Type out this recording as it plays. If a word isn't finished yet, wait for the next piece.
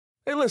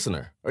Hey,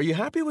 listener, are you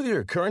happy with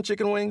your current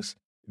chicken wings?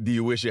 Do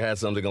you wish you had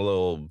something a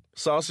little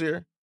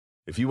saucier?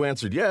 If you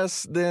answered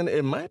yes, then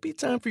it might be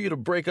time for you to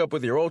break up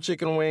with your old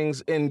chicken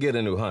wings and get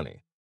a new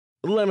honey.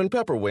 Lemon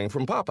pepper wing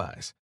from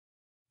Popeyes.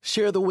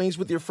 Share the wings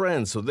with your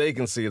friends so they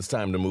can see it's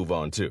time to move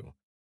on too.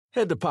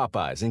 Head to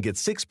Popeyes and get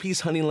 6-piece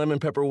honey lemon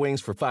pepper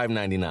wings for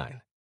 $5.99.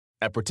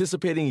 At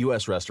participating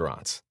U.S.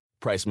 restaurants.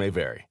 Price may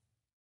vary.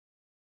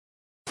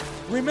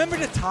 Remember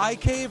the Thai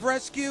cave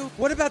rescue?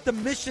 What about the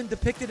mission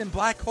depicted in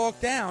Black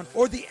Hawk Down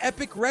or the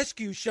epic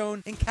rescue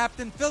shown in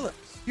Captain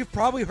Phillips? You've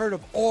probably heard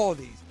of all of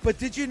these, but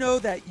did you know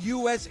that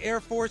U.S. Air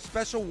Force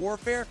Special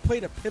Warfare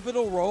played a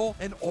pivotal role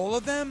in all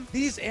of them?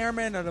 These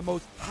airmen are the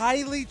most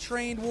highly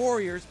trained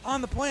warriors on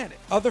the planet.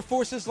 Other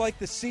forces like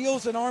the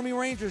SEALs and Army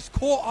Rangers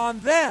call on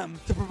them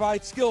to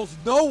provide skills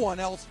no one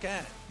else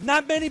can.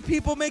 Not many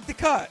people make the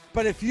cut,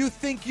 but if you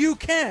think you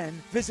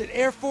can, visit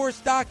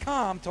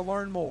airforce.com to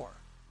learn more.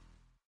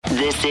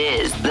 This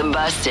is the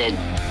Busted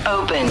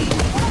Open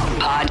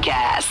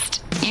Podcast.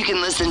 You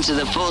can listen to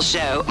the full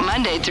show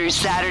Monday through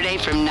Saturday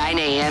from 9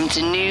 a.m.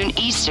 to noon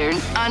Eastern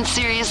on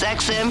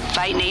SiriusXM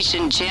Fight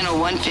Nation Channel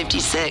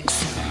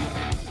 156.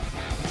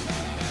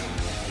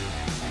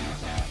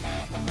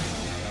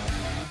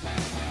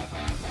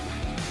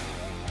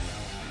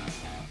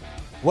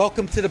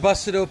 Welcome to the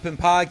Busted Open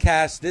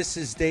Podcast. This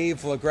is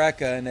Dave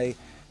LaGreca and a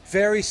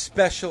very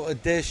special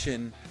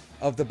edition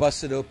of the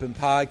Busted Open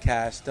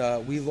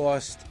Podcast. We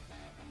lost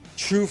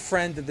true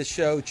friend of the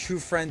show, true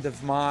friend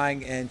of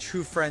mine, and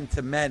true friend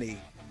to many.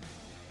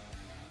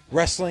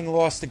 Wrestling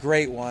lost a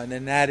great one,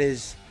 and that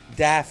is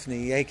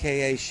Daphne,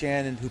 a.k.a.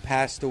 Shannon, who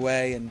passed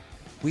away. And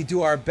we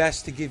do our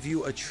best to give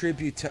you a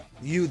tribute to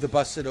you, the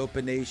Busted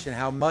Open Nation,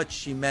 how much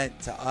she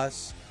meant to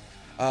us.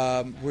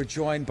 We're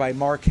joined by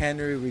Mark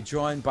Henry. We're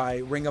joined by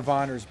Ring of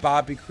Honor's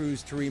Bobby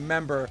Cruz to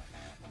remember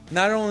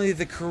not only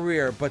the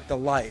career, but the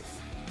life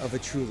of a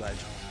true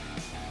legend.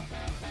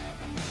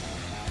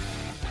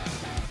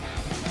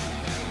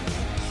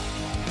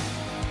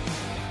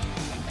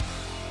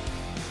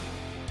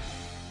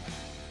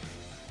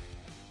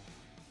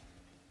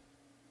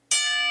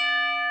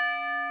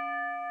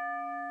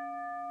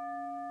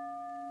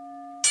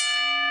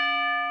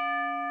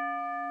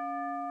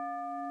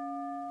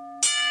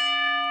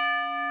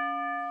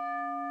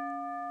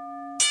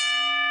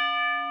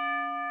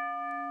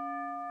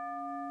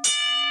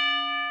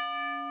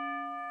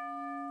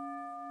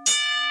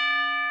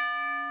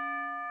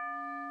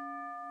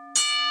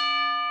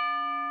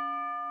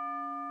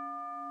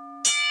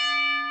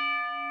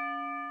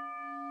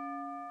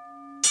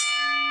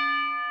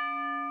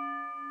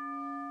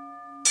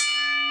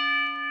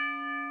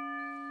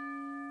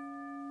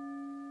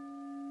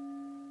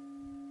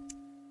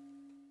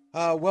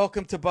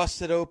 Welcome to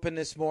Busted Open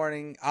this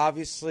morning.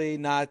 Obviously,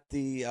 not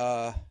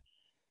the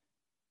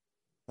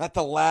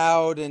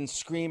loud and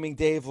screaming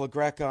Dave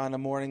LaGreca on a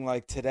morning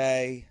like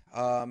today.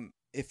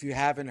 If you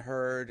haven't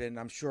heard, and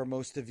I'm sure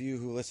most of you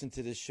who listen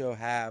to this show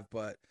have,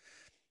 but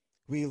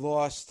we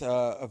lost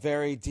a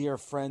very dear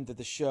friend of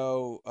the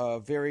show, a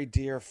very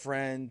dear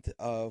friend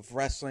of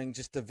wrestling,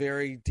 just a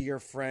very dear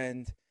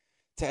friend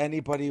to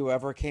anybody who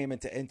ever came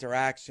into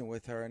interaction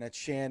with her, and that's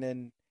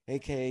Shannon,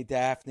 a.k.a.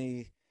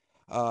 Daphne.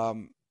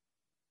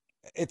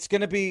 It's going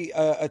to be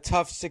a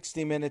tough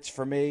 60 minutes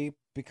for me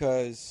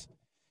because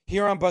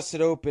here on Busted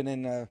Open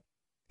in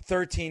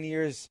 13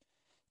 years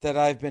that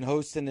I've been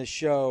hosting this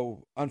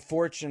show,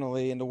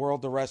 unfortunately, in the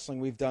world of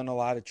wrestling, we've done a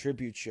lot of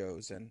tribute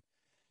shows. And,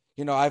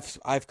 you know,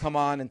 I've come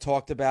on and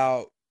talked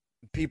about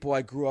people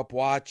I grew up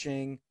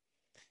watching,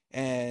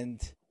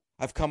 and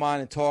I've come on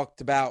and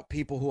talked about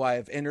people who I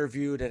have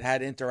interviewed and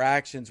had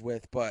interactions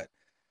with, but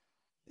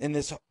in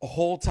this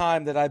whole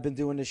time that I've been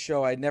doing this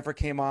show, I never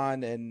came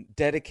on and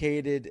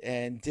dedicated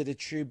and did a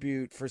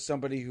tribute for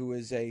somebody who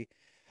is a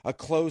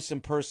close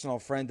and personal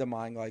friend of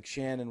mine like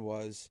Shannon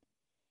was.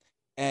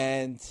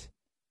 And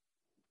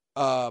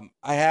I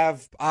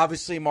have,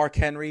 obviously, Mark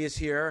Henry is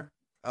here,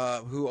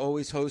 who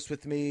always hosts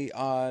with me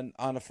on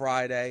a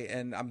Friday.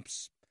 And I'm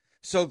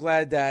so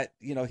glad that,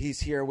 you know,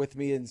 he's here with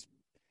me, and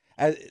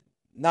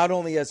not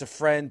only as a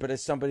friend, but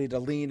as somebody to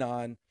lean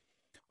on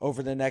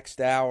over the next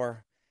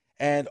hour.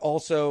 And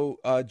also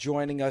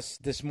joining us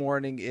this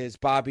morning is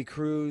Bobby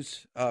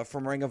Cruz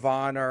from Ring of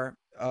Honor,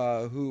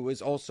 who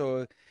is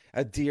also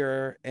a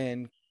dear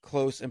and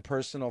close and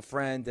personal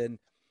friend. And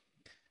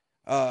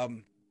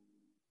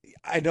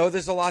I know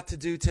there's a lot to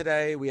do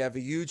today. We have a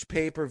huge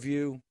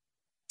pay-per-view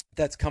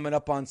that's coming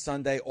up on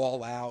Sunday,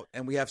 All Out.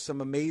 And we have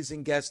some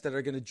amazing guests that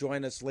are going to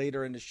join us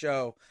later in the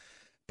show.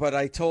 But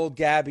I told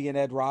Gabby and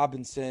Ed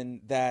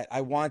Robinson that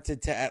I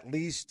wanted to at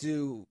least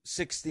do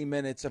 60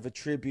 minutes of a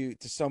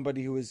tribute to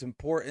somebody who is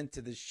important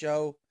to the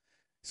show.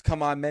 He's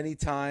come on many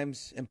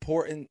times,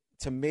 important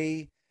to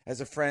me as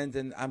a friend,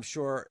 and I'm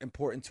sure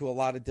important to a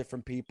lot of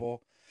different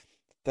people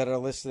that are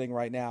listening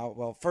right now.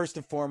 Well, first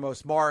and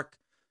foremost, Mark.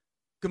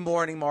 Good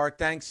morning, Mark.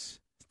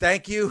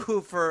 Thank you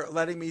for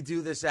letting me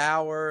do this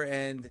hour,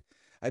 and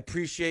I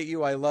appreciate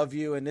you. I love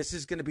you, and this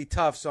is going to be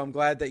tough, so I'm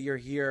glad that you're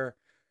here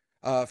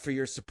for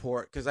your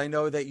support, because I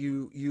know that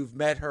you've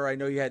met her. I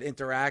know you had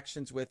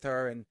interactions with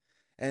her,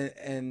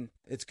 and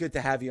it's good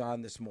to have you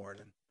on this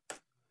morning.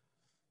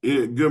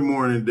 Yeah, good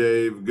morning,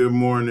 Dave. Good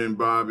morning,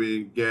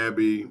 Bobby,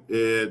 Gabby,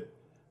 Ed.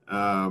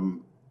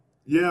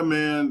 Yeah,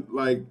 man,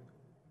 like,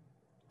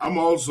 I'm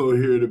also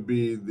here to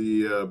be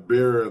the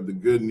bearer of the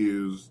good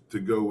news to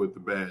go with the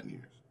bad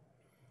news.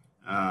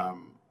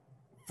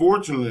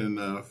 Fortunately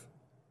enough,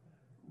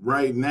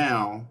 right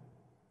now,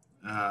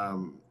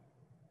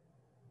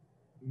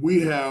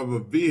 we have a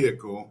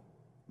vehicle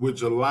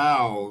which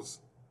allows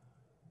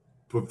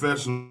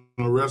professional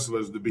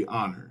wrestlers to be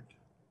honored,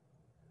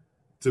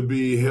 to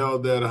be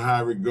held at a high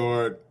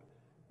regard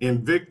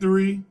in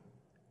victory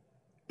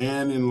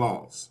and in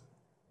loss.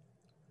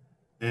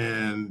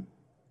 And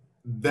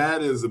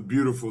that is a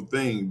beautiful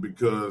thing,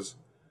 because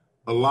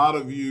a lot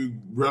of you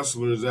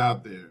wrestlers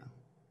out there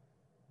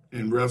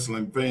and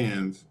wrestling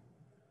fans,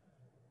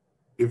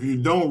 if you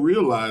don't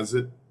realize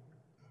it,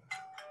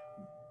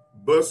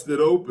 Busted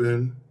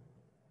Open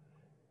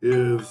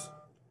is,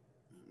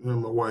 my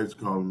wife's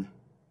calling me.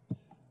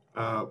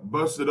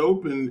 Busted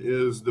Open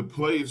is the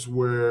place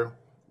where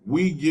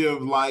we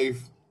give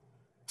life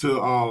to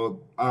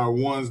our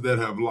ones that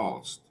have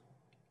lost.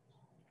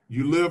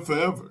 You live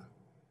forever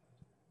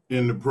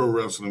in the pro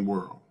wrestling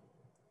world.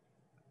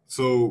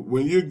 So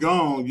when you're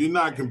gone, you're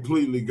not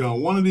completely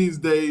gone. One of these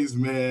days,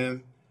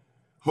 man,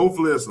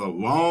 hopefully it's a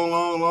long,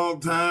 long,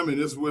 long time, and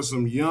it's with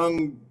some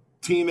young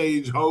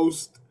teenage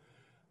host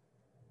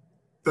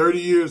 30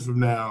 years from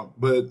now,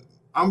 but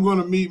I'm going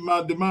to meet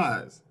my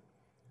demise.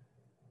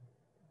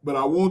 But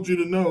I want you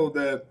to know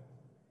that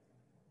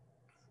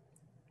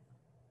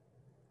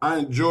I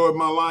enjoyed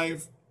my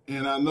life,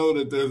 and I know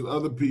that there's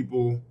other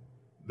people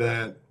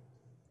that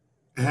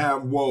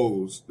have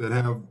woes, that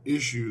have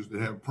issues,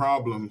 that have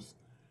problems.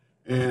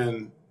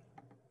 And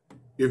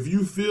if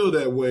you feel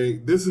that way,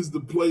 this is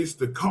the place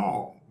to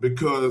call,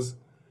 because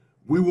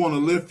we want to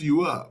lift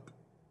you up.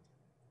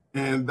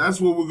 And that's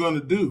what we're going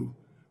to do.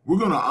 We're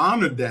going to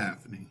honor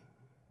Daphne.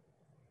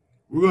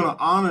 We're going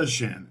to honor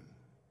Shannon.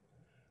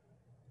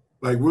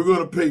 Like, we're going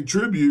to pay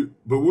tribute,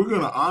 but we're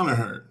going to honor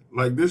her.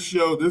 Like, this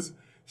show,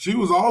 she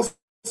was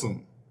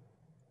awesome.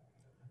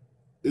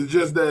 It's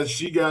just that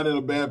she got in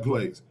a bad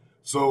place.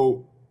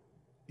 So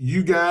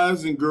you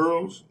guys and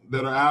girls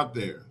that are out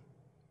there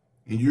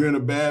and you're in a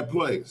bad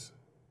place,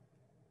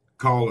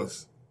 call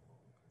us.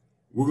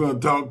 We're going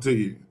to talk to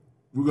you.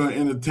 We're going to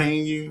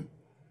entertain you.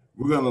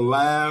 We're going to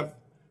laugh.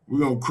 We're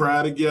going to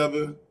cry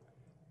together.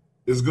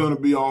 It's going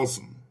to be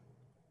awesome.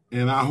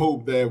 And I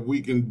hope that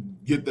we can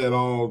get that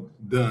all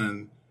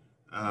done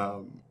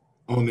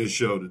on this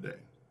show today.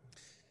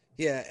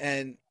 Yeah,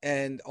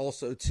 and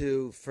also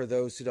too, for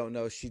those who don't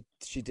know, she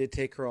did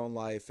take her own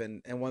life,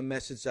 and one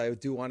message I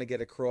do want to get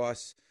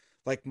across,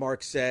 like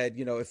Mark said,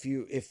 you know, if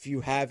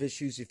you have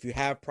issues, if you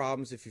have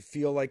problems, if you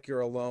feel like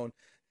you're alone,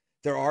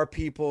 there are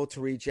people to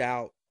reach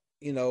out.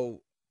 You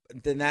know,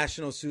 the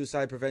National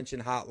Suicide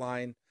Prevention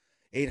Hotline,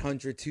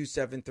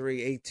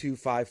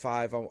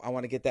 800-273-8255. I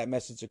want to get that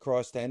message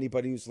across to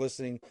anybody who's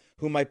listening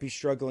who might be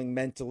struggling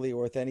mentally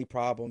or with any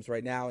problems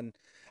right now. And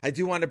I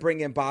do want to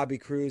bring in Bobby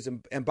Cruz.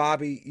 And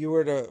Bobby, you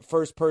were the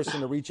first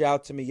person to reach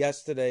out to me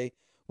yesterday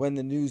when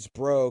the news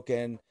broke,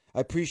 and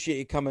I appreciate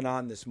you coming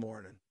on this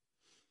morning.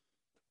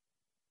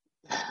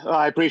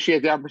 I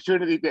appreciate the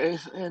opportunity,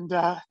 Dave. And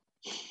I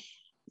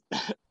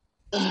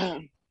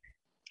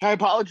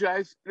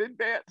apologize in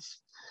advance.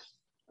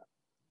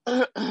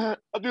 I'll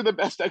do the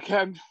best I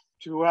can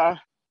to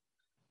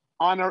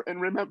honor and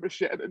remember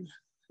Shannon.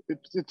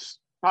 It's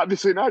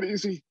obviously not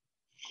easy.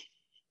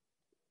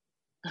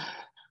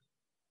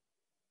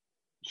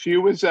 She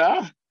was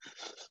a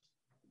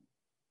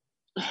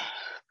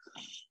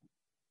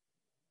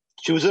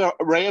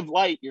ray of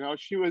light, you know.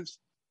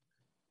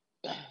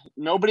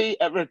 Nobody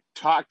ever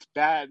talked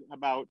bad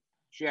about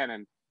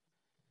Shannon.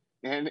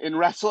 And in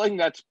wrestling,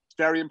 that's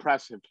very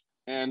impressive.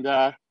 And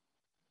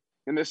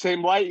in the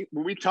same light,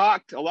 when we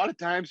talked, a lot of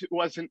times it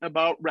wasn't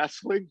about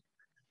wrestling,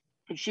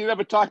 but she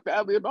never talked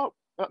badly about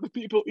other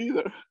people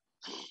either.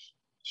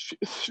 She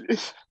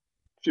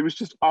was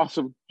just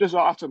awesome,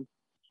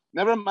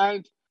 Never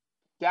mind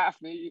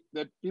Daphne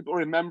that people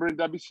remember in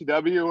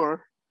WCW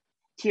or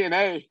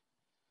TNA,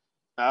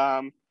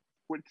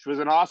 which was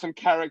an awesome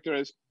character.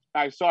 As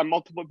I saw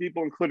multiple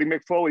people, including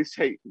Mick Foley,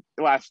 say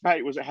last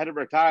night was ahead of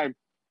her time.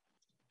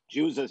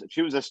 She was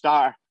a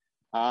star.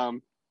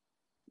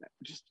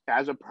 Just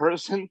as a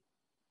person,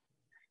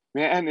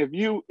 man, if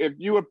you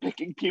were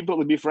picking people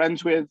to be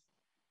friends with,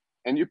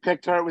 and you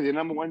picked her with your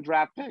number one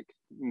draft pick,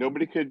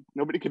 nobody could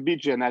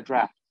beat you in that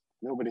draft.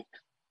 Nobody.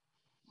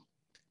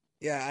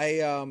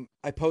 Yeah,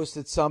 I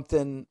posted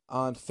something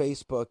on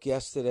Facebook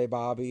yesterday,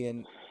 Bobby,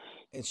 and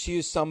she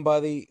was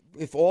somebody,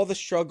 if all the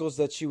struggles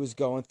that she was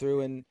going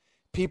through, and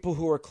people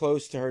who were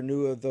close to her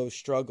knew of those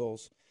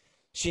struggles.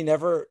 She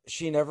never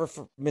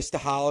missed a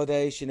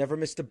holiday. She never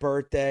missed a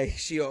birthday.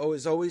 She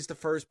was always the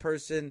first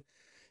person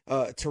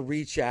to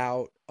reach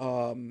out.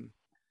 And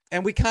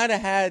we kind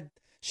of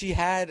she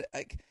had,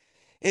 like,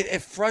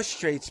 it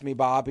frustrates me,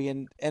 Bobby,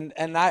 and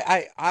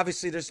I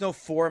obviously there's no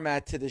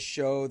format to this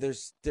show.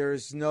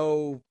 There's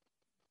no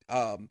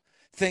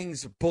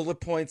things, bullet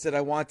points that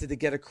I wanted to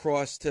get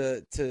across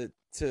to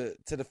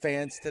the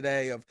fans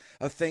today of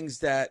things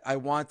that I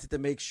wanted to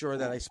make sure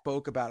that I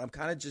spoke about. I'm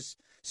kind of just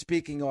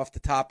speaking off the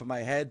top of my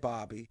head,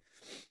 Bobby.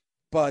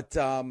 But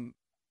for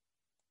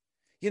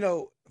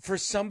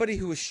somebody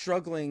who was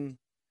struggling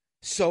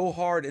so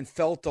hard and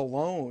felt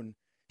alone,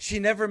 she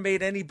never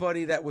made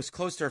anybody that was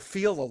close to her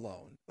feel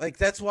alone. Like,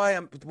 that's why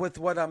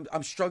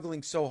I'm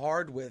struggling so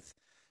hard with,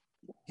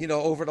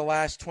 over the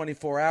last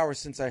 24 hours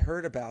since I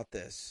heard about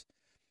this,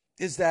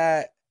 is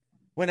that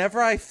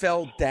whenever I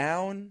fell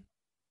down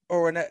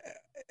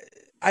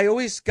I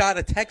always got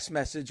a text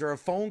message or a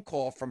phone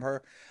call from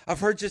her of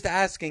her just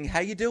asking, how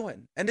you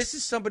doing? And this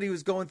is somebody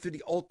who's going through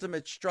the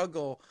ultimate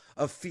struggle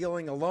of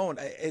feeling alone.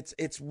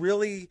 It's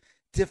really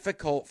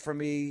difficult for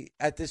me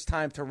at this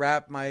time to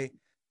wrap my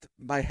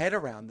head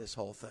around this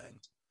whole thing.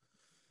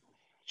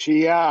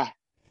 She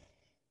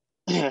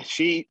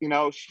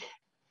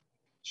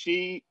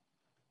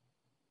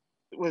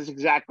was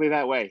exactly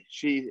that way.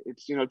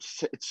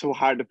 It's so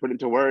hard to put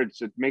into words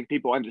to make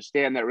people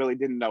understand that really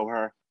didn't know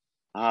her.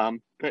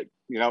 But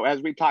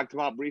as we talked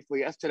about briefly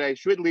yesterday,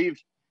 she would leave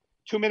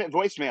 2-minute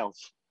voicemails.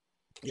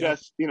 Yeah.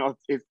 Just,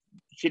 if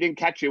she didn't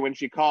catch you when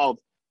she called,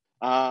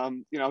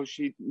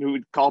 she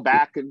would call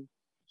back and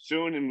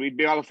we'd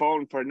be on the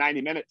phone for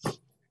 90 minutes,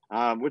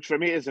 which for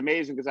me is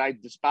amazing because I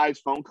despise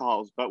phone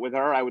calls. But with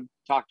her, I would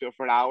talk to her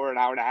for an hour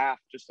and a half,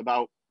 just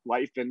about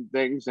life and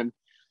things. And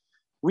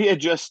we had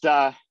just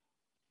talked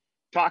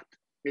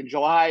in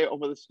July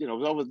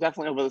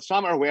definitely over the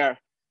summer where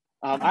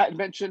I had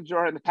mentioned to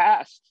her in the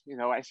past,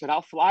 I said,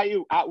 I'll fly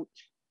you out,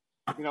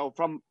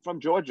 from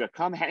Georgia,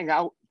 come hang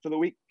out for the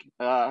week,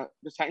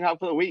 just hang out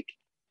for the week.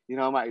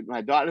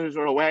 My daughters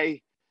are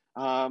away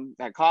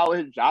at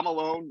college. I'm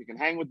alone. You can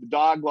hang with the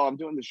dog while I'm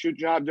doing the shoot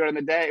job during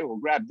the day. We'll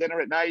grab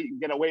dinner at night. You can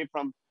get away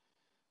from,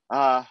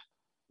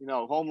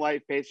 home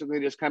life, basically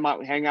just come out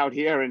and hang out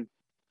here. And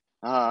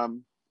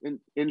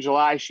in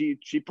July, she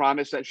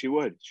promised that she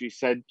would. She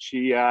said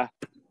she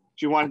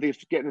wanted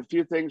to get a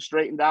few things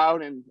straightened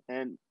out and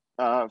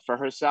for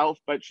herself,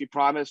 but she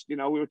promised, we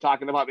were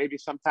talking about maybe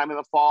sometime in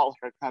the fall,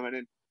 her coming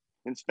in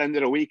and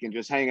spending a week and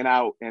just hanging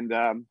out and,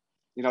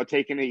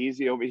 taking it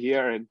easy over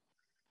here. And,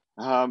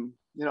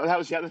 that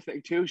was the other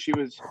thing too. She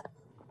was,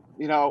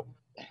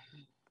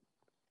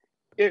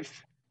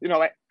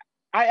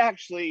 I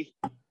actually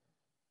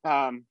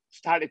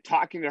started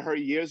talking to her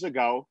years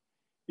ago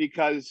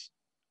because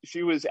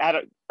she was at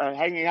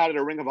hanging out at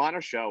a Ring of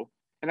Honor show.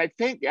 And I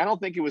don't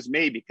think it was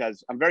me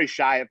because I'm very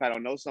shy if I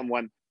don't know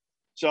someone.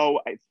 So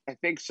I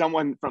think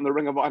someone from the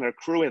Ring of Honor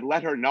crew had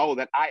let her know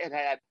that I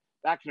had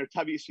back in her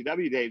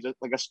WCW days,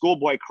 like a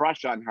schoolboy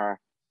crush on her,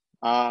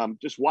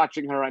 just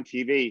watching her on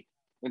TV.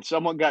 And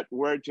someone got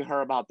word to her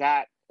about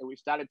that. And we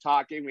started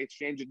talking, we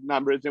exchanged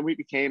numbers, and we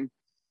became,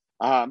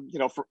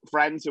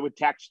 friends that would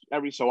text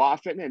every so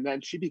often. And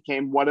then she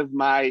became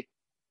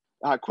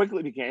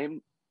quickly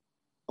became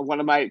one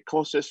of my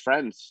closest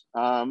friends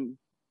in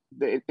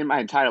my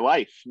entire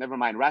life, never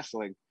mind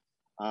wrestling.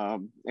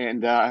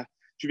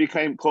 She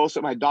became close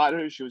with my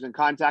daughters. She was in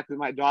contact with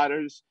my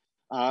daughters.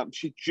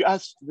 She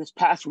just this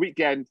past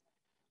weekend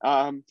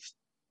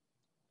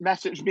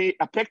messaged me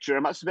a picture.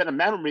 It must have been a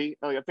memory,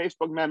 like a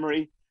Facebook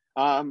memory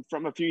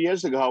from a few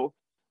years ago.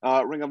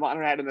 Ring of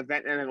Honor had an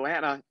event in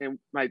Atlanta, and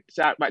my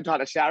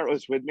daughter Sarah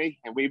was with me,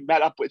 and we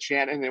met up with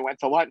Shannon and went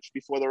to lunch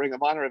before the Ring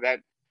of Honor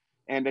event.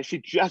 And she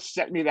just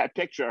sent me that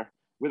picture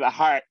with a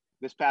heart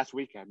this past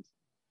weekend.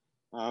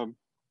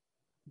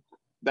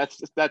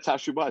 That's how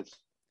she was.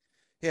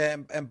 Yeah,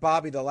 and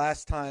Bobby, the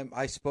last time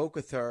I spoke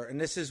with her,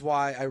 and this is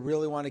why I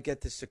really want to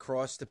get this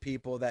across to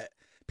people that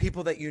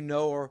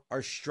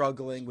are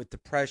struggling with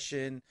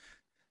depression,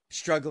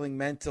 struggling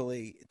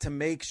mentally, to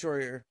make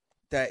sure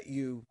that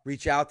you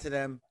reach out to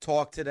them,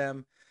 talk to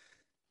them.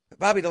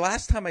 Bobby, the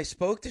last time I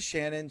spoke to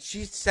Shannon,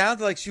 she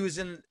sounded like she was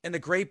in a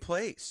great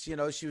place.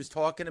 She was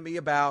talking to me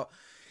about,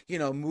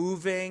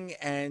 moving,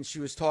 and she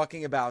was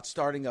talking about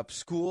starting up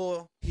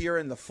school here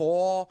in the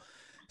fall.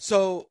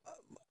 So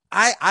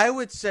I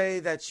would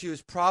say that she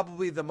was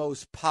probably the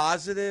most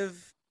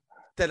positive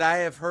that I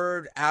have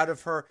heard out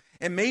of her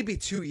in maybe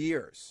 2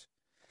 years.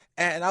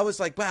 And I was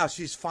like, wow,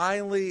 she's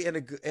finally in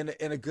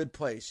a good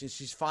place.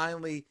 She's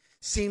finally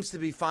seems to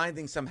be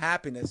finding some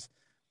happiness.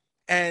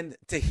 And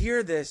to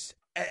hear this,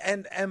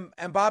 and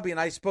Bobby, and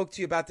I spoke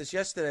to you about this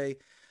yesterday,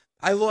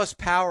 I lost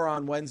power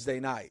on Wednesday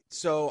night.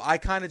 So I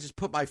kind of just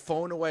put my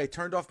phone away,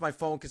 turned off my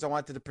phone because I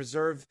wanted to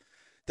preserve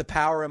the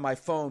power in my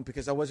phone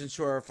because I wasn't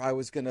sure if I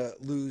was going to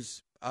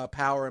lose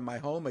power in my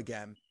home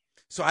again.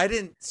 So I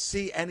didn't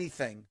see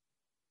anything.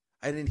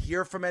 I didn't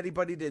hear from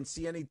anybody, didn't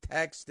see any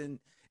text and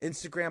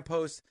Instagram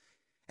posts.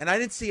 And I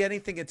didn't see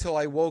anything until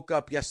I woke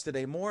up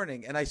yesterday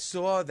morning and I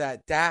saw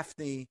that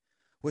Daffney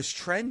was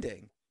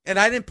trending. And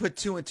I didn't put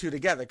two and two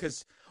together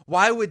because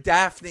why would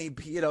Daffney,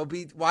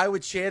 why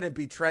would Shannon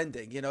be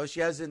trending? She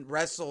hasn't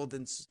wrestled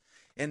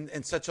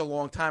in such a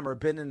long time, or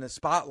been in the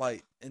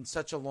spotlight in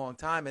such a long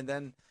time, and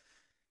then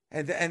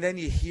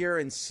you hear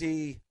and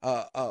see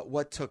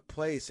what took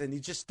place, and you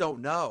just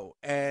don't know.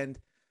 And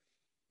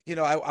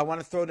I want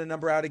to throw the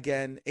number out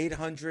again: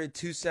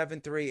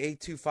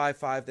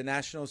 800-273-8255, the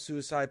National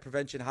Suicide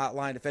Prevention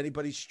Hotline. If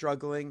anybody's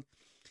struggling,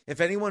 if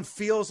anyone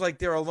feels like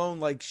they're alone,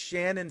 like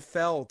Shannon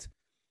felt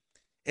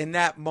in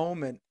that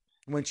moment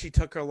when she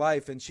took her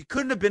life, and she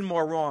couldn't have been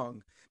more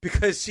wrong,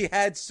 because she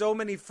had so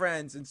many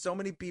friends and so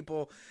many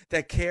people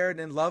that cared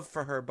and loved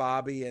for her,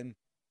 Bobby, and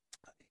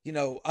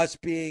us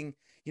being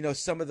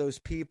some of those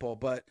people.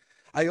 But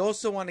I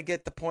also want to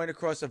get the point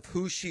across of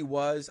who she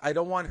was. I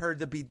don't want her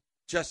to be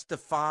just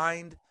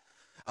defined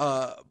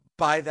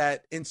by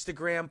that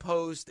Instagram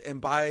post and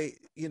by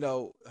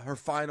her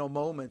final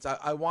moments.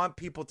 I want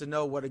people to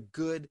know what a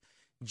good,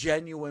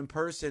 genuine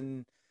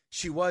person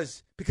she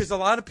was, because a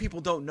lot of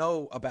people don't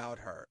know about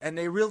her, and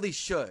they really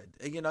should.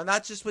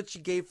 Not just what she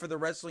gave for the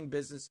wrestling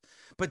business,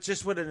 but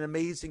just what an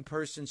amazing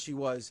person she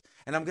was.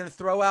 And I'm going to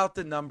throw out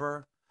the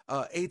number,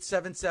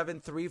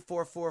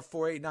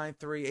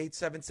 877-344-4893,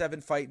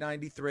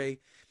 877-FIGHT-93.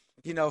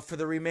 For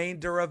the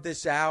remainder of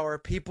this hour,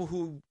 people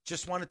who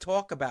just want to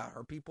talk about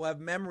her, people have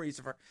memories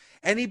of her,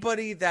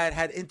 anybody that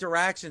had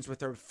interactions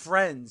with her,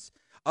 friends,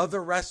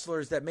 other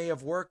wrestlers that may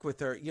have worked with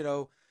her.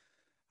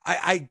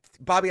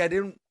 Bobby, I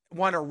didn't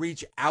want to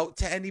reach out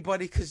to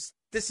anybody, because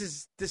this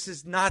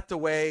is not the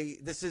way.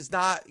 This is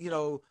not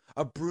a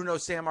Bruno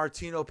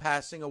Sammartino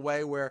passing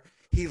away, where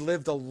he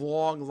lived a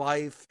long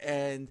life.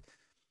 And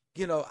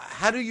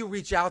how do you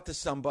reach out to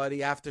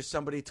somebody after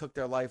somebody took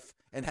their life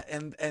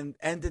and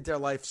ended their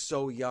life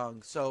so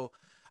young? So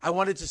I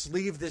want to just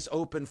leave this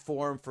open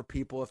forum for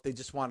people if they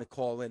just want to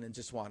call in and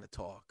just want to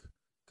talk.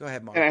 Go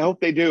ahead, Mark. And I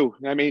hope they do.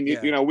 I mean,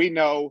 Yeah. we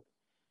know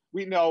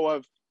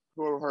of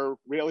who her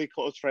really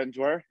close friends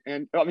were,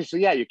 and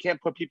obviously, you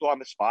can't put people on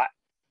the spot,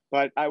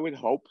 but I would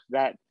hope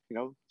that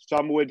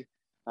some would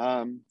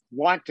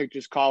want to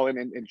just call in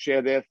and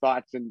share their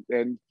thoughts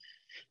and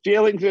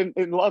feelings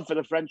and love for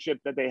the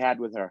friendship that they had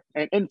with her,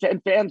 and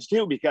fans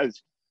too,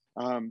 because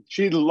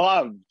she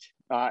loved,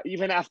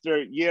 even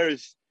after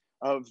years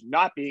of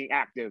not being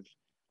active,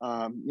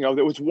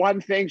 there was one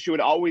thing she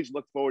would always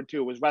look forward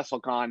to, was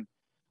WrestleCon,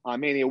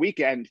 Mania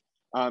weekend.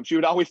 She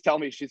would always tell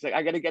me, she's like,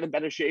 I got to get in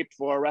better shape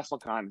for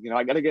WrestleCon.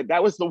 I got to get,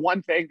 that was the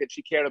one thing that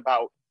she cared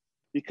about,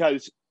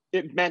 because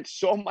it meant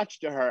so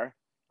much to her.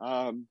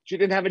 She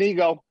didn't have an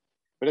ego,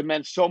 but it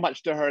meant so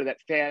much to her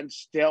that fans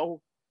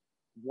still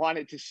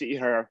wanted to see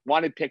her,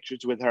 wanted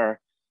pictures with her.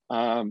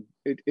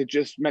 It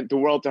just meant the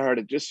world to her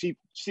to just see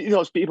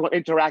those people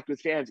interact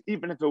with fans,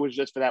 even if it was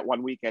just for that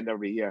one weekend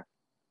every year.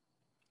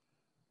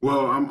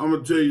 Well, I'm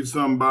going to tell you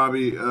something,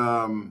 Bobby.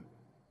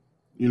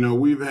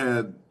 We've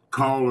had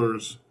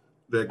callers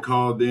that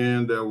called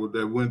in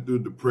that went through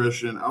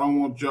depression. I don't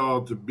want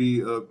y'all to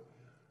be up.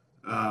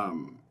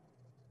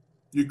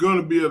 You're going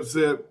to be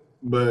upset,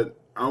 but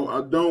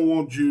I don't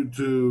want you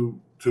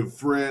to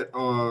fret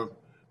or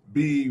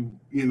be,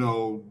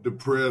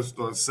 depressed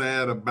or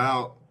sad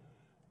about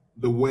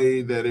the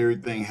way that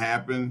everything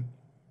happened.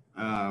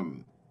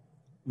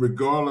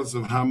 Regardless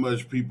of how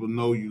much people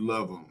know you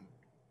love them,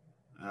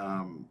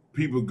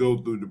 people go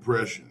through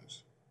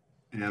depressions.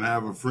 And I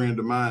have a friend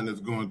of mine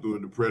that's going through a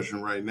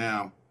depression right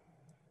now.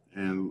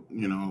 And,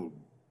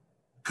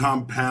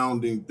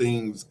 compounding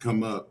things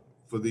come up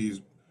for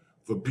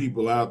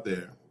people out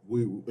there.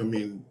 We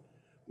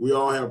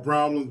all have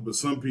problems, but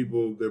some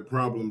people, their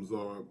problems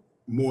are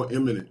more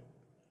imminent.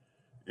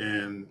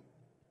 And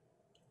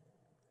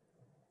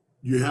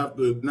you have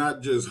to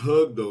not just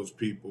hug those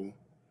people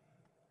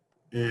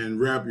and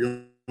wrap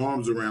your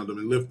arms around them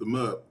and lift them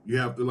up. You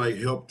have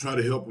to try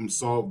to help them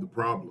solve the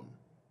problem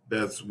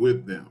that's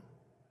with them.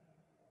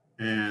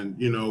 And,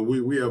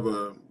 we have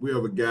a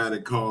guy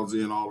that calls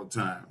in all the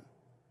time.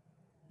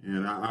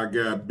 And our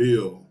guy,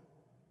 Bill,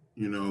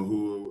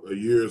 who a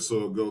year or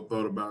so ago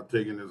thought about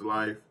taking his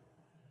life.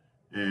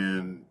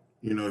 And,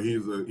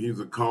 he's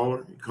a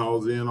caller. He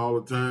calls in all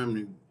the time.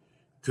 He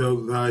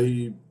tells us how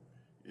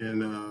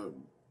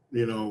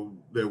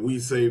that we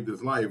saved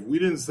his life. We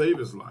didn't save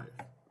his life.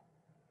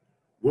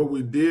 What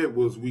we did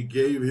was we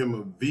gave him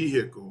a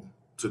vehicle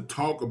to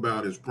talk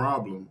about his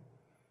problem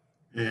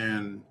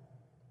and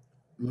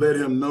let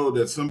him know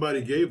that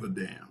somebody gave a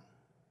damn.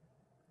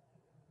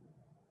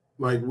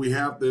 Like, we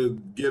have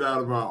to get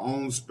out of our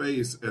own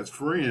space as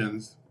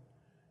friends,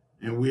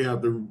 and we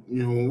have to,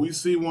 when we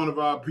see one of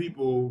our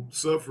people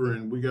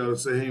suffering, we got to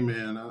say, hey,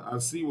 man, I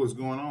see what's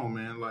going on,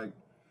 man. Like,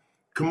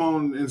 come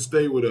on and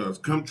stay with us.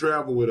 Come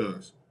travel with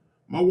us.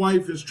 My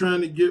wife is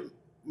trying to get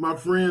my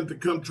friend to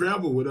come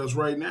travel with us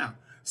right now.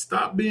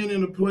 Stop being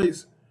in a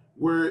place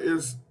where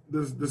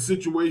the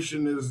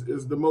situation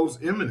is the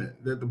most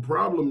imminent, that the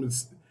problem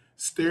is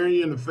staring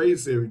you in the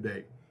face every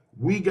day.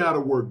 We got to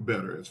work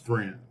better as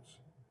friends,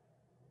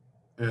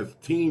 as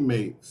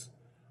teammates,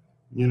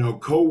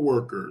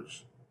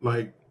 co-workers.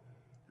 Like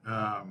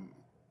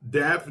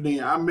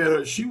Daphne, I met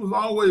her. She was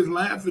always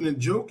laughing and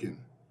joking.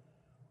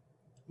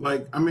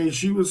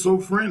 She was so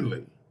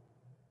friendly.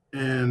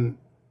 And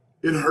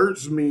it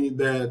hurts me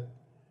that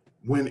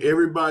when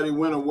everybody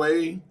went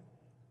away,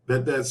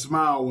 that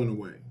smile went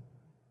away.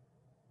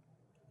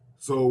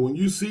 So when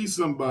you see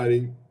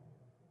somebody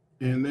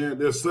and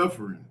they're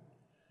suffering,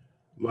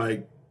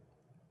 like,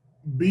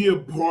 be a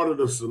part of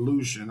the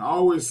solution. I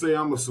always say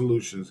I'm a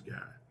solutions guy.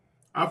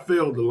 I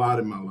failed a lot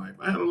in my life.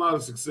 I had a lot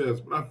of success,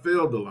 but I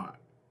failed a lot.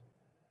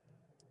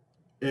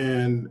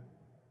 And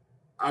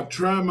I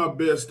tried my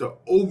best to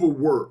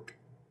overwork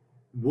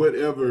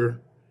whatever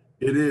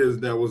it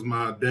is that was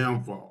my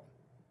downfall.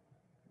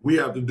 We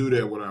have to do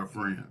that with our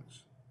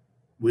friends.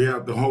 We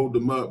have to hold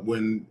them up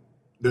when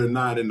they're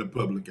not in the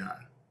public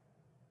eye.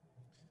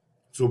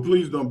 So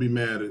please don't be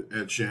mad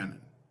at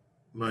Shannon.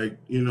 Like,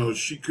 you know,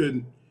 she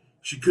couldn't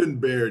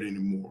bear it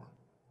anymore.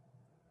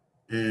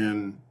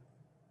 And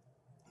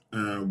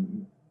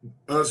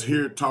us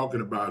here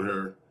talking about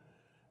her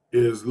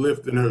is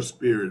lifting her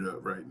spirit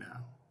up right now.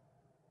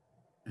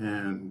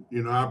 And,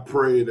 you know, I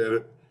pray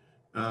that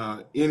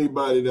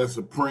anybody that's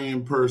a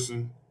praying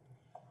person,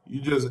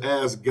 you just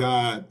ask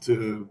God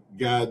to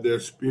guide their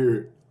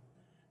spirit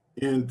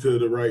into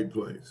the right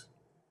place.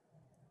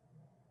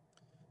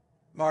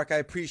 Mark, I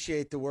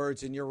appreciate the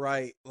words, and you're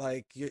right.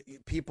 Like,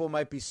 people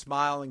might be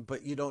smiling,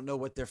 but you don't know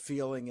what they're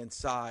feeling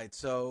inside.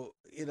 So,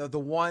 you know, the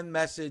one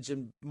message,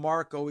 and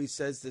Mark always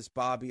says this,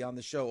 Bobby, on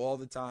the show all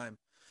the time,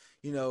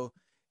 you know,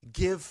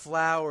 give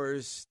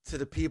flowers to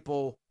the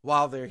people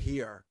while they're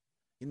here.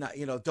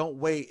 You know, don't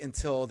wait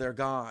until they're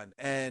gone.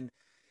 And,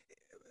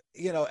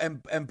 you know,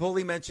 and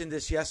Bully mentioned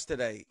this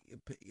yesterday.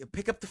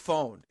 Pick up the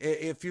phone.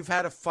 If you've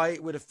had a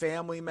fight with a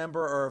family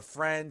member or a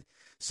friend,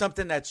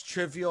 something that's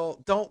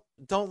trivial, don't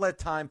let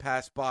time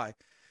pass by,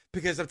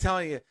 because I'm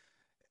telling you,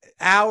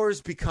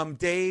 hours become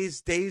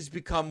days, days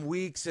become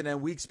weeks, and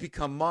then weeks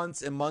become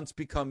months, and months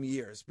become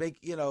years.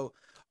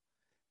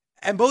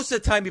 And most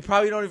of the time, you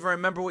probably don't even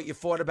remember what you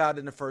fought about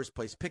in the first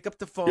place. Pick up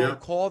the phone,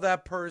 call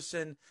that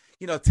person,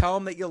 you know, tell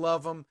them that you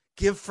love them,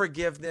 give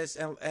forgiveness,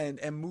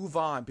 and move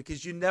on,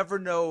 because you never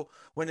know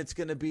when it's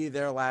going to be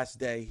their last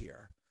day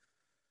here.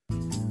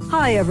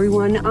 Hi,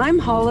 everyone. I'm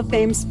Hall of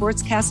Fame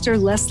sportscaster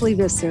Leslie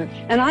Visser,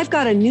 and I've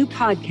got a new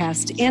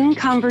podcast, In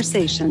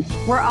Conversation,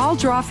 where I'll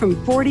draw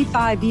from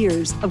 45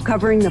 years of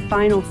covering the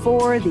Final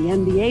Four, the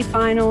NBA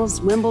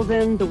Finals,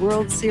 Wimbledon, the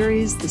World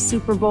Series, the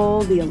Super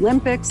Bowl, the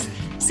Olympics.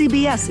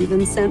 CBS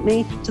even sent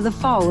me to the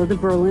fall of the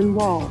Berlin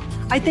Wall.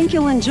 I think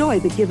you'll enjoy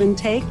the give and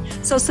take,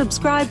 so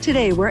subscribe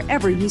today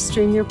wherever you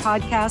stream your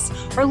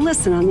podcasts or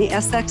listen on the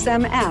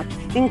SXM app,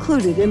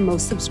 included in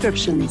most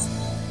subscriptions.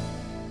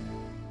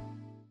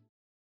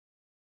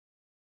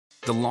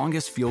 The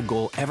longest field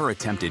goal ever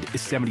attempted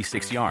is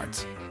 76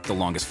 yards. The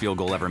longest field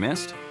goal ever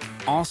missed?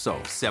 Also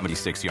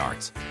 76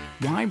 yards.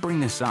 Why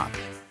bring this up?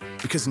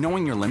 Because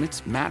knowing your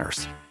limits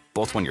matters,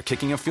 both when you're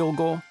kicking a field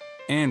goal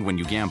and when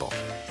you gamble.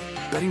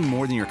 Betting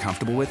more than you're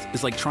comfortable with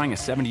is like trying a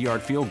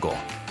 70-yard field goal.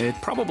 It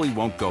probably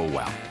won't go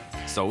well.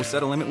 So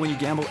set a limit when you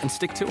gamble and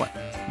stick to it.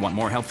 Want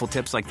more helpful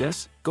tips like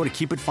this? Go to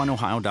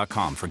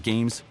keepitfunohio.com for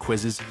games,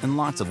 quizzes, and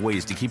lots of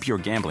ways to keep your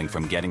gambling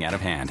from getting out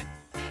of hand.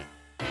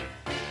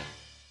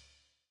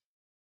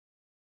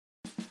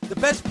 The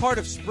best part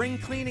of Spring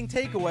Cleaning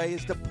Takeaway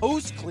is the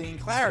post-clean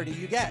clarity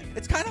you get.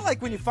 It's kind of like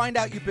when you find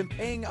out you've been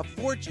paying a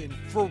fortune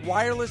for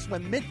wireless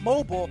when Mint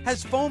Mobile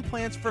has phone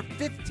plans for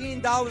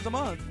 $15 a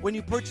month when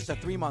you purchase a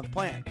 3-month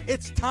plan.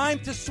 It's time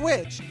to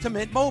switch to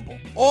Mint Mobile.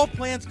 All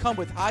plans come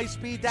with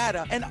high-speed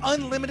data and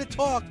unlimited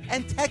talk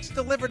and text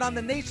delivered on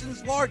the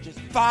nation's largest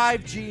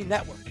 5G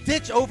network.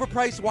 Ditch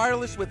overpriced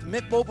wireless with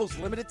Mint Mobile's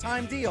limited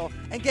time deal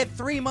and get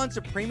 3 months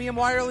of premium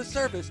wireless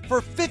service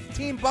for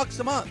 $15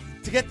 a month.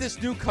 To get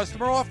this new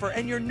customer offer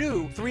and your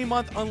new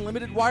 3-month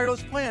unlimited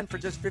wireless plan for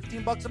just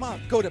 $15 a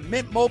month, go to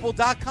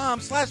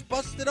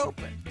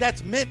mintmobile.com/bustedopen.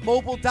 That's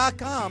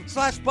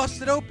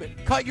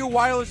mintmobile.com/bustedopen. Cut your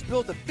wireless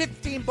bill to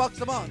 $15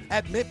 a month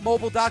at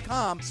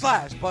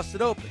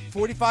mintmobile.com/bustedopen.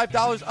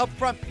 $45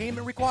 upfront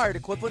payment required,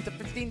 equivalent to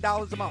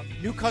 $15 a month.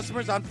 New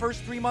customers on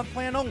first 3-month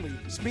plan only.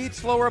 Speed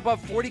slower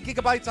above 40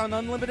 gigabytes on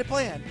unlimited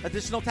plan.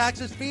 Additional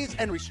taxes, fees,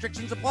 and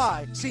restrictions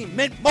apply. See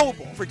Mint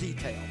Mobile for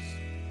details.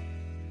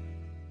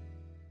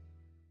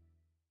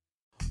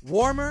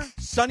 Warmer,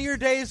 sunnier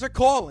days are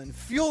calling.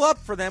 Fuel up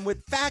for them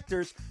with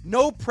Factor's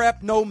no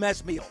prep, no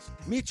mess meals.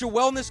 Meet your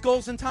wellness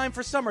goals in time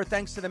for summer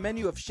thanks to the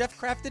menu of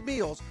chef-crafted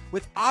meals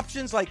with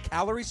options like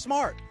Calorie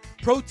Smart,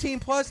 Protein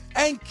Plus,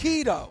 and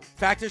Keto.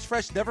 Factor's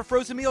fresh, never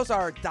frozen meals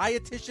are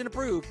dietitian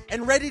approved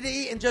and ready to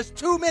eat in just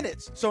 2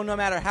 minutes. So no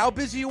matter how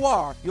busy you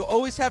are, you'll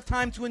always have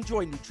time to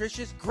enjoy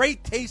nutritious,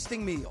 great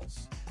tasting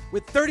meals.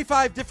 With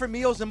 35 different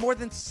meals and more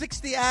than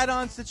 60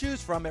 add-ons to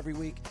choose from every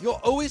week, you'll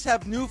always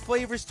have new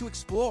flavors to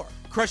explore.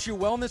 Crush your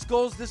wellness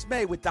goals this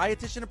May with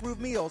dietitian-approved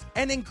meals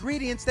and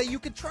ingredients that you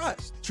can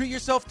trust. Treat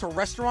yourself to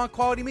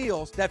restaurant-quality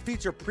meals that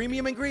feature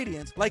premium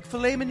ingredients like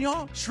filet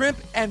mignon, shrimp,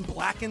 and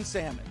blackened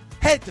salmon.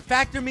 Head to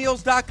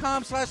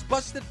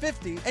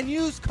factormeals.com/busted50 and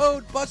use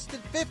code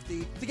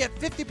busted50 to get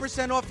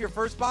 50% off your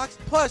first box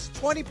plus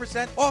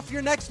 20% off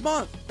your next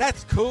month.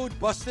 That's code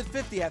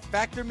busted50 at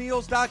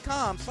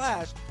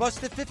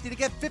factormeals.com/busted50 to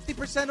get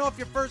 50% off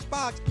your first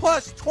box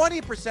plus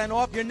 20%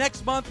 off your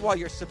next month while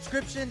your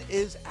subscription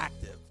is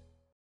active.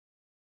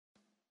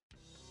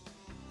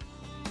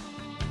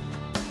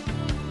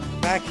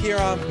 Back here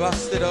on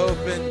Busted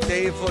Open,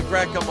 Dave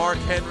LaGreca, Mark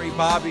Henry,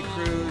 Bobby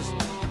Cruz,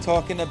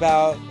 talking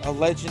about a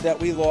legend that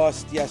we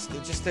lost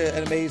yesterday, just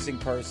an amazing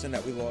person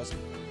that we lost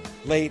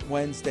late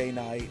Wednesday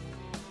night,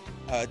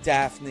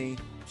 Daphne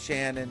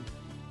Shannon.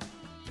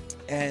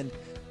 And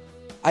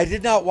I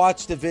did not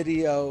watch the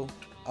video,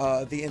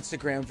 the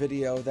Instagram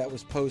video that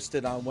was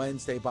posted on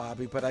Wednesday,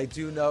 Bobby, but I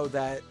do know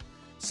that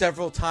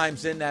several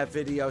times in that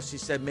video she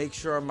said, make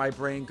sure my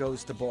brain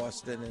goes to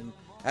Boston. And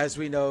as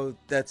we know,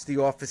 that's the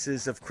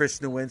offices of Chris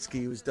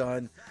Nowinski, who's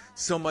done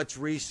so much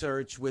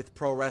research with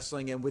pro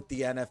wrestling and with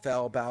the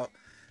NFL about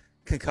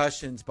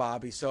concussions,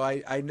 Bobby. So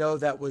I know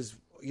that was,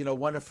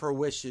 one of her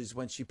wishes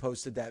when she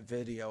posted that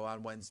video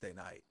on Wednesday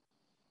night.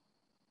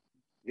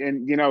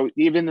 And,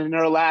 even in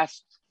her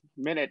last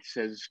minutes,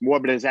 as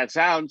morbid as that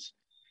sounds,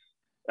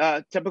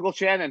 typical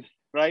Shannon,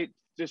 right?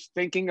 Just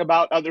thinking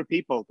about other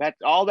people.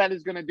 That's all that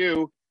is going to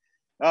do.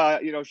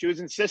 She was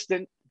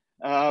insistent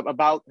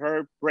about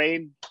her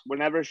brain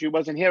whenever she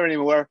wasn't here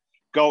anymore,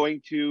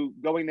 going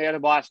there to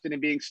Boston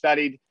and being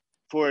studied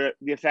for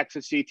the effects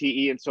of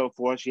CTE and so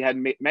forth. She had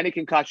many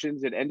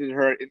concussions. It ended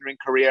her in-ring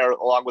career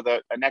along with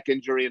a neck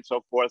injury and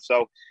so forth.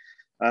 So,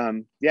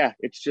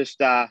 it's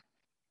just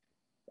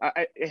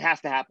it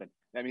has to happen.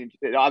 I mean,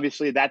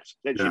 obviously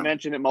she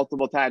mentioned it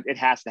multiple times. It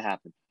has to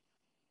happen.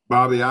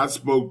 Bobby, I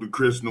spoke to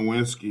Chris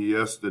Nowinski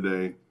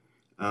yesterday.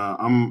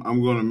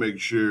 I'm going to make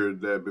sure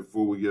that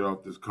before we get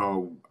off this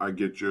call, I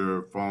get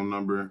your phone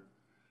number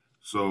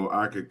so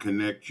I could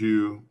connect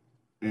you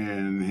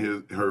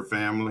and her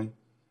family.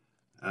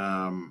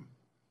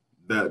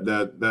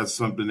 That's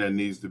something that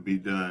needs to be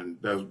done.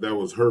 That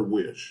was her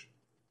wish.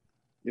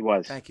 It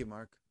was. Thank you,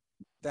 Mark.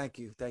 Thank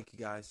you,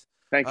 guys.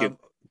 Thank you.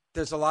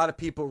 There's a lot of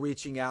people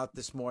reaching out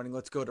this morning.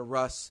 Let's go to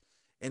Russ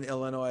in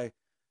Illinois.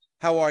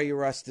 How are you,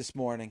 Russ, this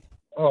morning?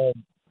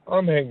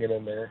 I'm hanging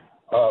in there.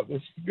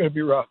 This is going to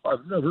be rough.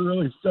 I've never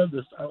really said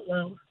this out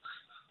loud.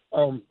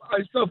 I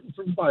suffer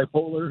from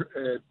bipolar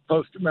and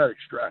post-traumatic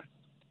stress.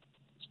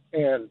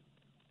 And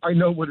I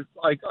know what it's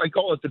like. I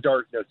call it the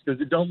darkness because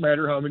it don't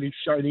matter how many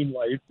shining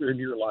lights are in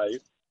your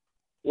life.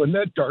 When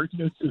that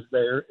darkness is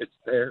there, it's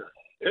there.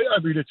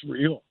 It's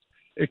real.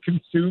 It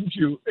consumes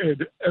you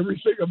and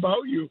everything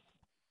about you.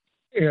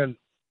 And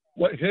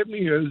what hit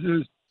me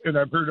is, and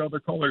I've heard other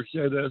callers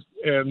say this,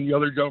 and the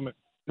other gentleman,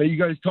 that you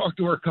guys talked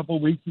to her a couple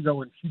of weeks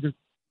ago, and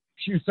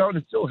she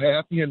sounded so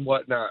happy and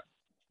whatnot.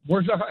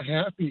 We're not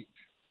happy.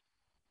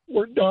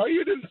 We're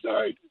dying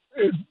inside.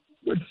 And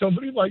when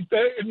somebody like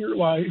that in your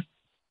life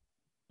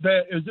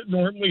that isn't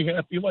normally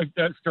happy like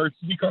that starts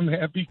to become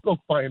happy, go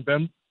find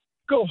them.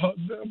 Go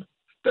hug them.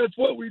 That's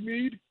what we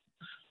need.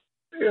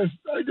 Yes,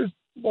 I just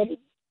want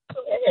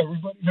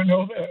everybody to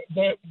know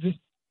that just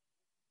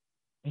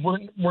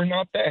we're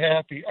not that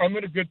happy. I'm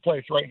in a good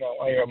place right now.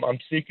 I am. I'm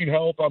seeking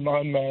help. I'm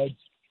on meds.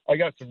 I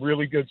got some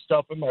really good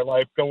stuff in my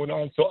life going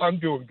on, so I'm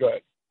doing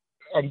good.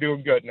 I'm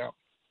doing good now.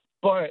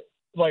 But,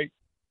 we're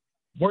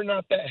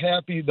not that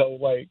happy, though.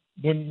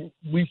 When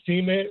we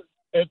seen it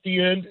at the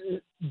end,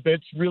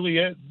 that's really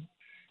it.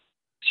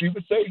 She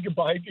was saying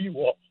goodbye to you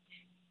all.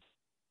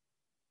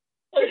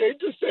 I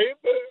hate to say it,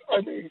 but,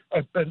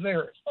 I've been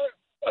there.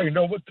 I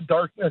know what the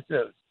darkness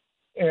is.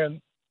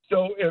 And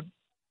so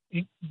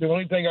the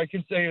only thing I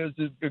can say is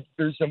if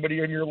there's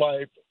somebody in your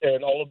life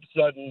and all of a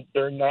sudden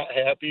they're not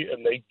happy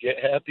and they get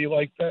happy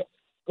like that,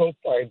 go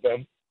find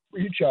them,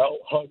 reach out,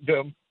 hug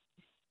them.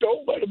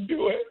 Don't let them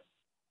do it.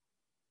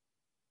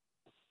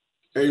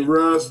 Hey,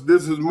 Russ,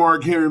 this is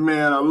Mark Henry,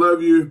 man. I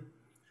love you.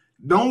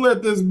 Don't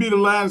let this be the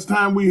last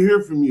time we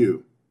hear from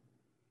you.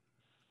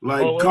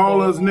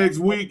 Call us next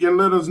week and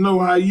let us know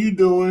how you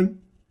doing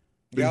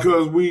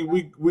because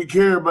we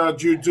care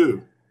about you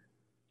too.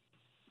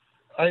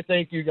 I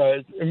thank you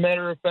guys. As a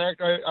matter of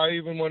fact, I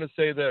even want to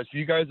say this.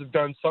 You guys have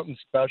done something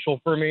special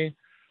for me.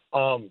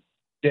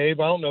 Dave,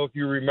 I don't know if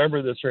you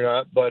remember this or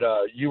not, but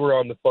you were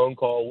on the phone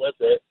call with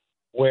it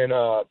when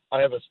I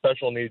have a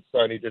special needs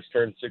son. He just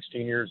turned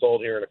 16 years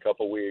old here in a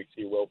couple weeks.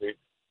 He will be.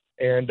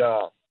 And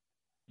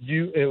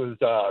it was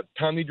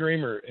Tommy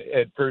Dreamer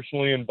had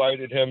personally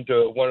invited him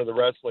to one of the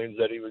wrestlings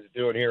that he was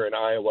doing here in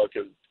Iowa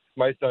because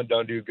my son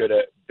don't do good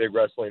at big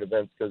wrestling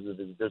events because of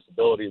his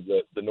disability.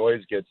 The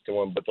noise gets to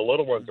him, but the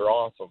little ones are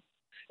awesome.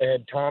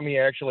 And Tommy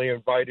actually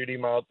invited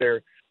him out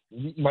there.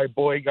 My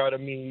boy got to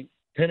meet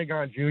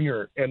Pentagon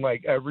Jr. and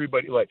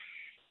everybody,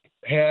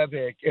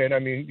 Havoc.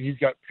 And he's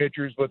got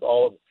pictures with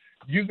all of them.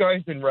 You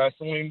guys in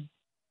wrestling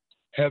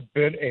have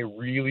been a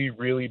really,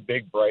 really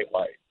big bright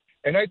light.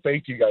 And I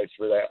thank you guys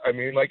for that.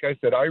 Like I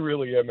said, I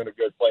really am in a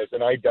good place,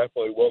 and I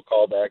definitely will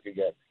call back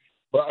again.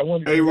 But I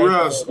want to. Hey,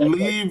 Russ,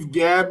 leave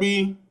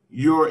Gabby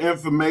your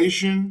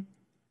information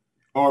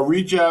or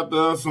reach out to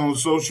us on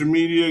social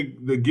media,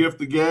 The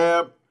Gift of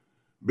Gab,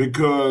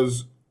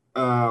 because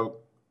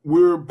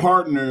we're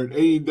partnered.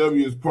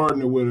 AEW is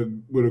partnered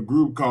with a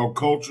group called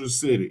Culture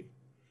City,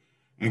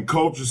 and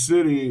Culture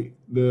City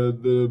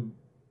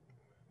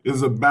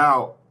is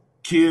about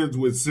kids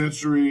with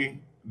sensory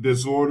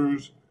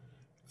disorders.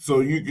 So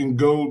you can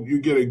go, you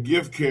get a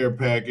gift care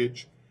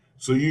package,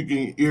 so you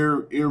can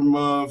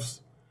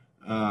earmuffs,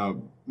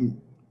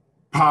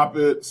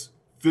 poppets,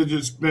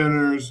 fidget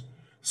spinners,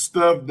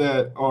 stuff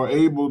that are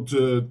able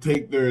to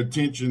take their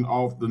attention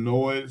off the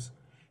noise.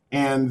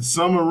 And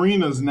some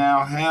arenas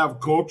now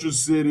have Culture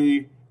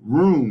City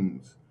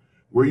rooms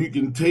where you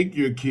can take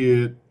your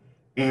kid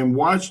and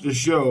watch the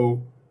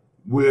show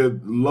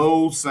with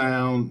low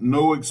sound,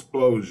 no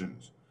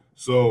explosions.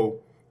 So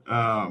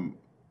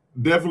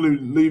definitely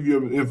leave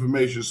your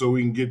information so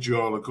we can get you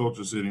all the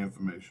Culture City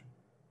information.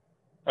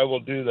 I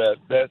will do that.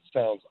 That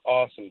sounds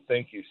awesome.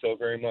 Thank you so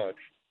very much.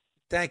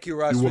 Thank you,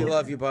 Russ. We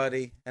love you,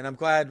 buddy. And I'm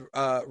glad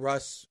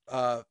Russ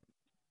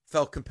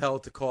felt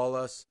compelled to call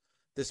us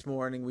this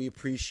morning. We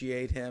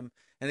appreciate him.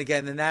 And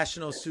again, the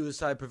National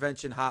Suicide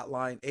Prevention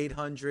Hotline,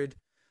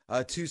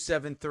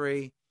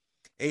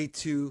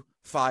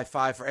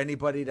 800-273-8255 for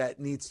anybody that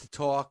needs to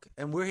talk.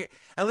 And we're here.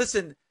 And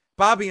listen,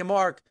 Bobby and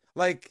Mark,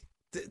 like,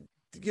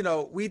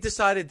 we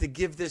decided to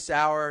give this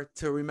hour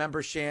to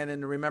remember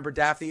Shannon, to remember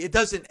Daphne. It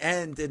doesn't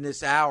end in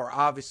this hour,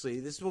 obviously.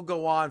 This will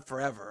go on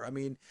forever. I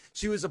mean,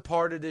 she was a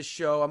part of this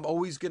show. I'm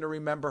always going to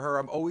remember her.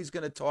 I'm always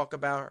going to talk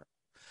about her.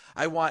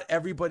 I want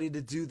everybody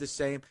to do the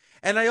same.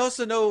 And I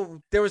also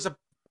know there was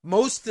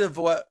most of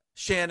what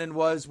Shannon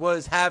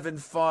was having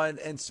fun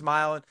and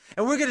smiling.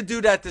 And we're going to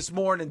do that this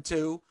morning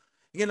too.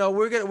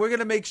 We're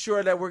gonna make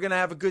sure that we're gonna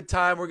have a good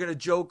time. We're gonna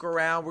joke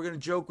around. We're gonna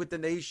joke with the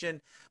nation.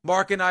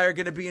 Mark and I are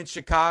gonna be in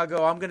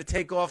Chicago. I'm gonna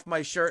take off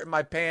my shirt and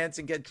my pants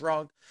and get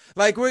drunk.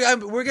 Like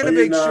we're gonna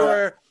make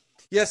sure.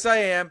 Yes, I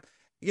am.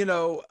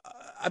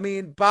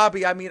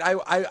 Bobby.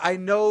 I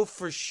know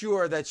for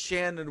sure that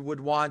Shannon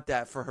would want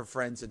that for her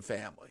friends and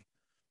family.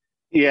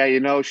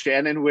 Yeah,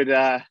 Shannon would.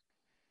 I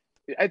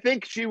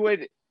think she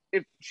would.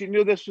 If she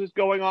knew this was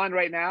going on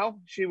right now,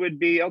 she would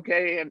be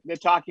okay. And they're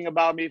talking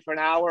about me for an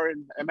hour,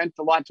 and it meant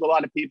a lot to a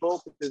lot of people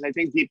because I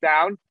think deep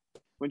down,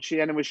 when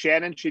Shannon was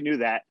Shannon, she knew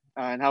that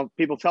and how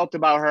people felt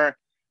about her.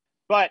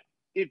 But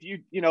if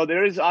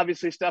there is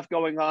obviously stuff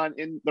going on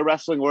in the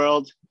wrestling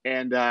world,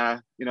 and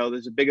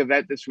there's a big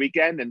event this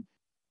weekend, and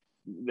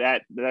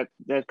that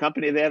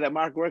company there that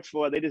Mark works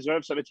for, they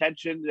deserve some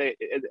attention.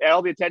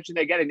 All the attention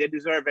they're getting, they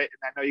deserve it.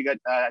 And I know you got,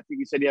 I think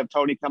you said you have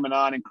Tony coming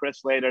on and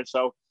Chris later,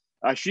 so.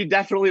 She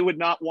definitely would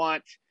not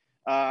want,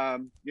 to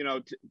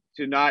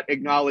not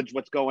acknowledge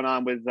what's going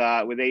on with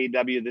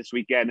AEW this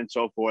weekend and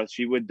so forth.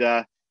 She would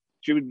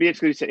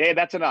basically say, "Hey,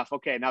 that's enough.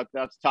 Okay, now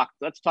let's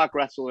talk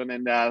wrestling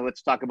and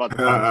let's talk about the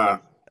fun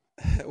stuff."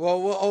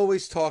 Well, we'll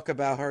always talk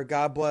about her.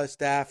 God bless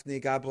Daphne.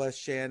 God bless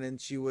Shannon.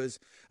 She was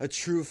a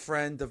true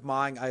friend of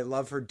mine. I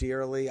love her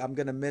dearly. I'm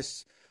gonna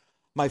miss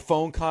my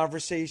phone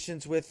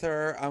conversations with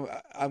her.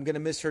 I'm gonna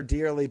miss her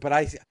dearly, but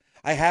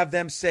I have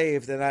them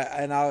saved,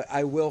 and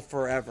I will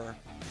forever.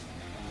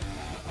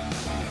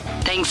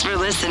 Thanks for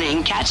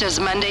listening. Catch us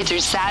Monday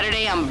through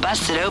Saturday on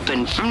Busted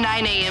Open from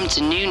 9 a.m.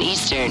 to noon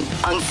Eastern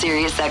on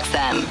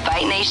SiriusXM,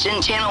 Fight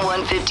Nation Channel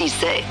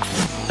 156.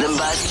 The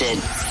Busted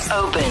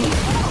Open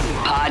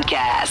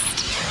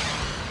Podcast.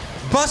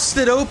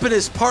 Busted Open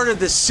is part of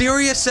the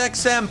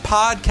SiriusXM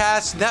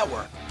Podcast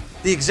Network.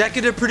 The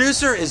executive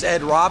producer is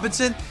Ed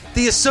Robinson.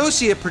 The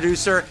associate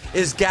producer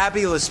is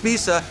Gabby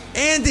Laspisa.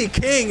 Andy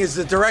King is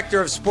the director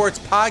of sports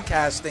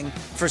podcasting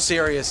for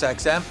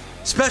SiriusXM.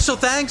 Special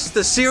thanks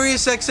to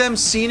SiriusXM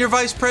Senior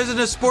Vice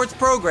President of Sports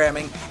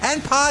Programming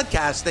and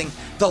Podcasting,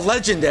 the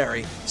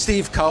legendary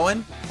Steve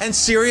Cohen, and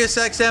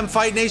SiriusXM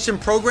Fight Nation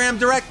Program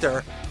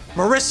Director,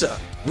 Marissa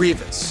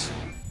Rivas.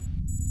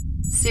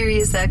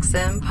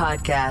 SiriusXM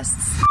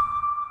Podcasts.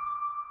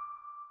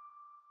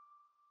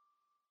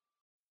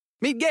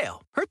 Meet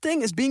Gail. Her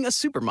thing is being a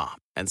supermom,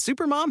 and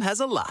Supermom has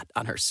a lot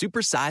on her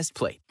supersized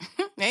plate.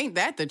 Ain't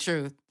that the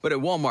truth? But at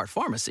Walmart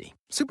Pharmacy,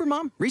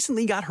 Supermom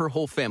recently got her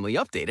whole family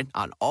updated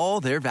on all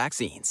their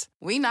vaccines.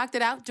 We knocked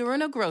it out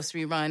during a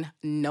grocery run.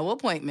 No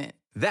appointment.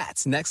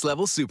 That's next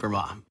level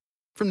Supermom.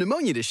 From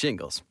pneumonia to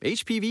shingles,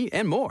 HPV,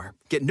 and more,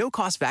 get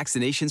no-cost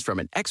vaccinations from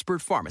an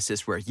expert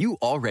pharmacist where you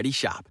already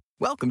shop.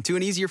 Welcome to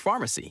an easier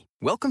pharmacy.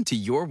 Welcome to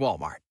your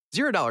Walmart.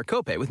 $0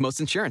 copay with most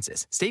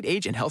insurances. State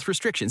age and health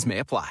restrictions may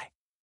apply.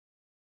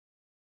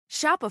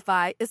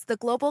 Shopify is the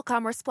global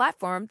commerce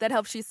platform that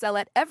helps you sell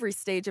at every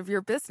stage of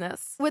your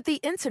business. With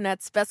the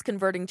internet's best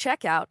converting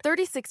checkout,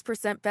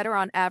 36% better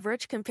on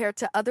average compared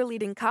to other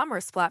leading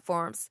commerce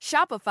platforms,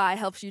 Shopify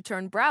helps you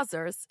turn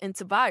browsers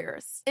into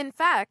buyers. In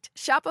fact,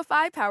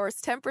 Shopify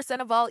powers 10%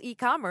 of all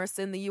e-commerce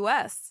in the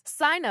U.S.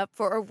 Sign up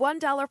for a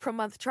 $1 per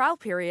month trial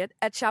period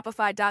at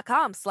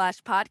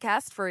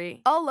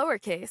shopify.com/podcastfree. All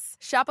lowercase,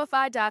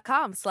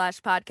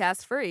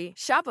 shopify.com/podcastfree,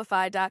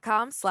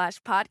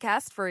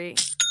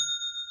 shopify.com/podcastfree.